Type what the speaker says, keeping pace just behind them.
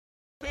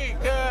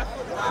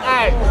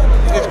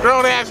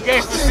Grown ass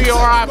gangster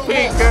C.R.I.P.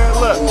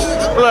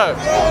 Look,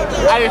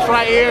 I just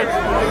right here,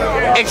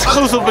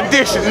 exclusive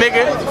edition,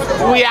 nigga.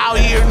 We out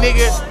here,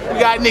 nigga. We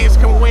got niggas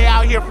coming way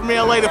out here from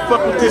LA to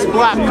fuck with this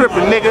block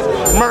crippin', nigga.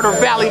 Murder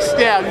Valley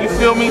style, you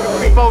feel me?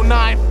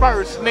 4-9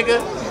 first,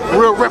 nigga.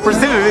 Real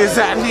representatives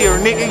out here,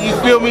 nigga. You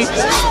feel me?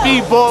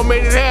 Speedball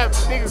made it happen,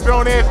 nigga.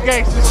 Grown ass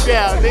gangster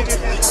style, nigga.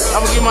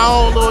 I'm gonna get my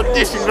own little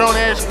edition, grown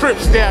ass crip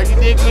style. You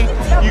dig me?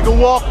 You can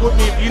walk with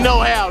me if you know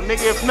how,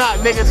 nigga. If not,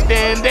 nigga,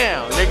 stand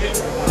down,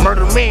 nigga.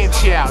 Murder man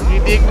chow,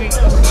 you dig me?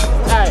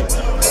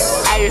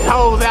 Hey, it's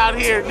hoes out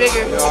here,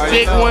 nigga.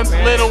 Big ones,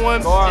 little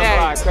ones,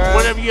 hey,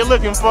 whatever you're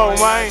looking for,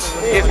 man.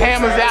 It's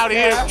hammers out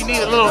here if you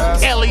need a little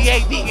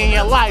L-E-A-D in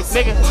your life,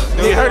 nigga.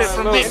 You heard it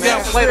from Big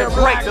Gunplay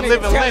Loc, the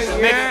living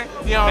legend, nigga.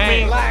 You know what I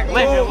mean?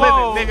 Legend,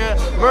 nigga.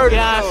 You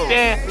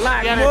understand? You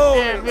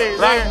understand, nigga?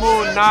 Black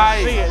Moon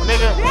Night. See it,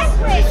 nigga.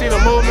 You see the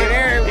movement?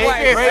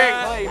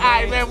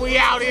 Alright, man, we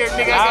out here,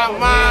 nigga. I got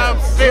mom,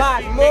 50,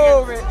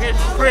 nigga. It's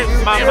Chris,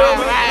 my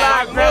mama,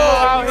 Black Moon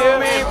out here,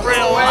 man.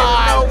 Real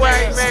hard. No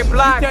way, man.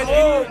 Black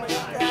Moon.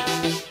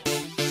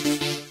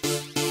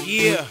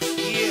 Yeah.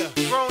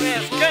 Grown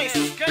ass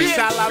gangsters.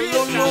 Shout out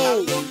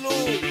Lulu.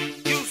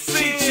 You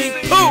see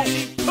Pooh.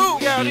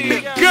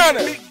 Big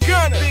Gunner. Big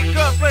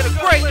Gunplay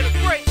Loc,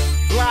 great.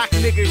 Block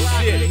nigga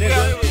shit,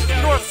 nigga.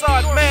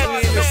 Northside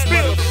Madness in the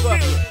spirit.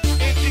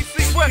 NGC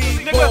Sweaters,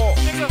 nigga.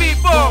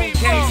 Speedball.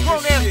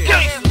 Grown ass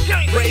gangsters.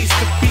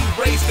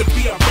 Raised to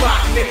be a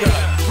block nigga.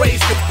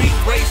 Raised to be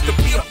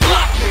a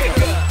block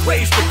nigga.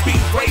 Raised to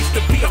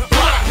be a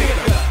block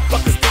nigga.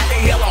 Fuckers think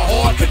they hella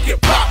hard, could get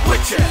popped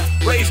with ya.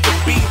 Raised to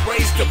be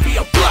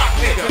a block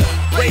nigga.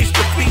 Raised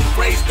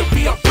to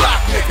be a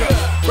block nigga.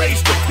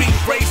 Raised to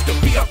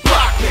be a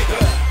block nigga.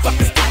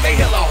 Fuckers think they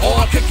hella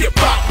hard, could get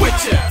popped with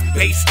ya.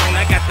 Based on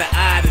I got the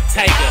eye of the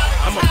tiger.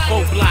 I'm a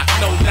 4-block,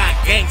 no not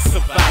gang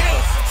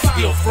survivor.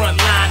 Still front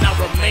line, I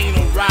remain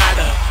a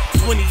rider.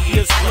 20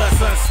 years plus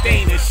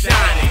unstained and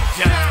shining,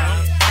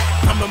 John.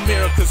 I'm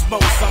America's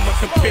most, I'm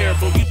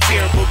uncomparable. You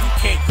terrible, you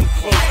can't come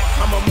close.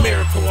 I'm a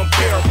miracle, I'm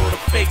parable to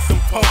fakes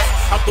and punks.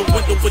 Out the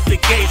window with the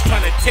gauge,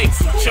 trying to take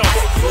some chunks.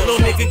 Little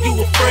nigga, you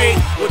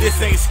afraid? Well, this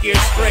ain't scared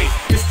straight.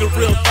 It's the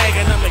real thing,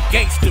 and I'm a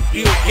gangster,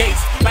 Bill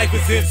Gates. Life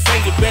is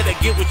insane, you better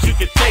get what you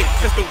can take.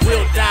 Just the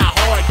real die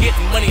hard,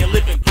 getting money and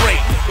living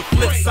great. The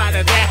flip side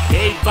of that,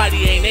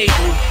 everybody ain't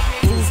able.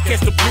 Blues catch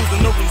the blues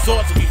and no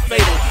resort to be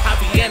fatal. I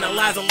be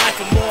analyzing life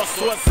from all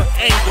sorts of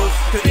angles.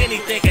 Cause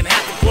anything can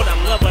happen for the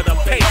love of the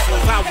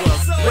pesos. I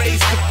was raised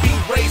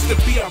to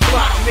be a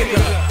block nigga.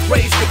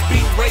 Raised to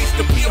be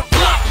a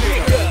block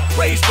nigga.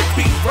 Raised to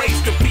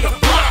be a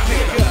block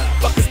nigga.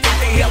 Fuckers think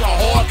they hella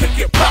hard, could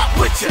get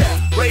popped with ya.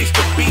 Raised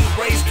to be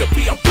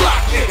a block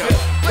nigga.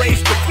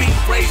 Raised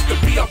to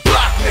be a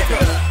block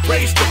nigga.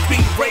 Raised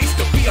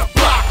to be a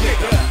block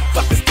nigga.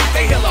 Fuckers think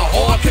they hella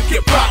hard, could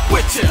get popped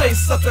with ya. They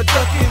sucker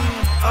ducking,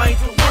 I ain't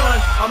the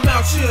one, I'm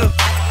out here.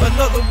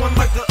 Another one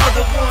like the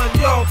other one.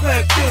 Y'all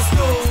pack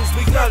pistols,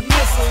 we got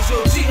missiles.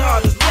 Yo,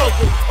 jihad is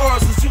local,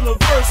 ours is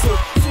universal.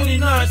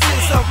 29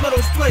 South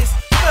Meadows Place,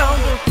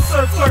 founder,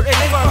 Surf Clerk,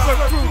 85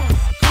 Clerk Crew,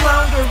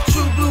 Flounder,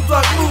 true blue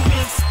block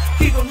movements.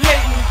 Keep them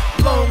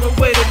hating, long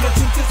awaited, much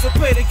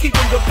anticipated, keep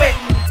them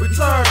debating.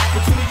 Retired for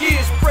 20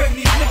 years, breaking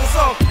these niggas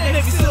off. And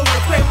if you still on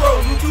the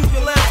payroll, you do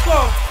your last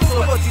call.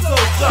 So what you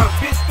told jock,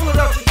 bitch, pull it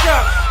out your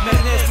cock. Man,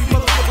 nasty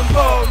motherfucking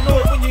ball, know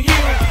it when you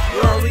hear it.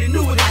 You already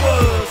knew what it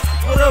was.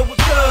 What up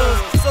with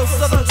cuz? So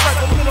southern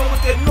Sacramento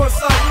with that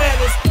Northside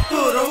Madness.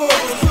 Hood or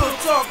horrors, hood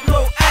talk,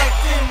 no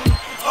acting.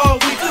 All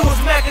we do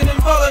is macking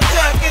and ballin'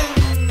 jacking.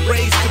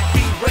 Raised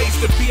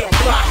to be a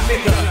block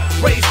nigga.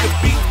 Raised to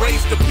be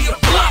a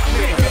block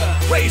nigga.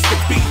 Raised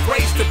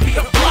to be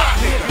a block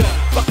nigga.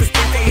 Fuckers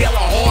think they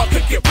hella hard,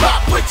 could get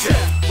popped with ya.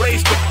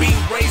 Raised to be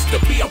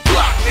a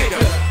block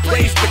nigga.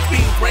 Raised to be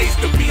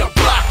a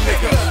block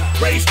nigga.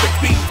 Raised to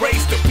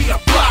be a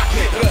block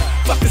nigga.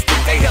 Fuckers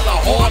think they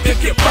hella hard, could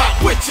get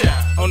popped with ya.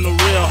 On the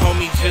real,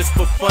 homie, just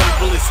for fun.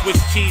 Bullets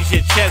switch cheese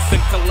your chest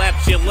and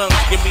collapse your lungs.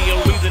 Give me a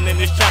reason and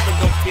this chopper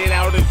gon' get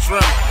out a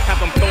drum. Have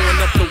them throwing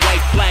up the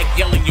white flag,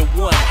 yelling you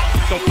won.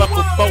 Don't fuck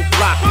with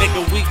 4-block,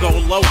 nigga, we go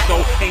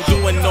loco. Ain't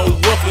doing no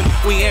whooping,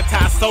 we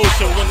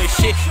anti-social. When the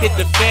shit hit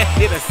the fan,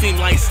 it'll seem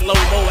like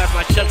slow-mo. As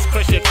my chucks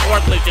crush your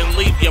cartilage and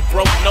leave your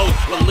broke nose.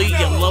 Believe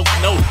your low,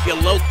 no, your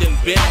low done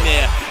been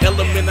there.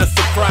 Element of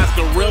surprise,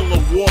 guerrilla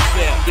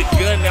warfare. Big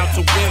gun out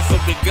to win, so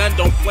big gun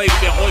don't play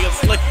fair. Hoyer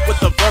slick with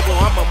the verbal,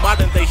 I'm a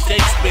modern day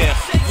Shakespeare.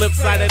 Flip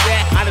side of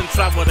that, I done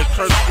traveled the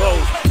cursed road.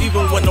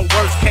 Even when the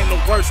worst came to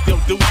worst, still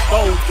do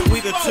fold.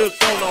 We done took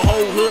on the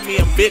whole hood, me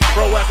and Big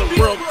Bro. As the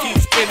world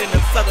keeps spinning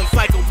in Southern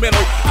Sacramento,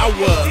 I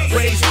was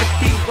raised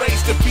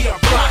to be a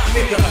block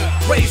nigga.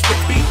 Raised to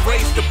be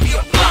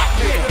a block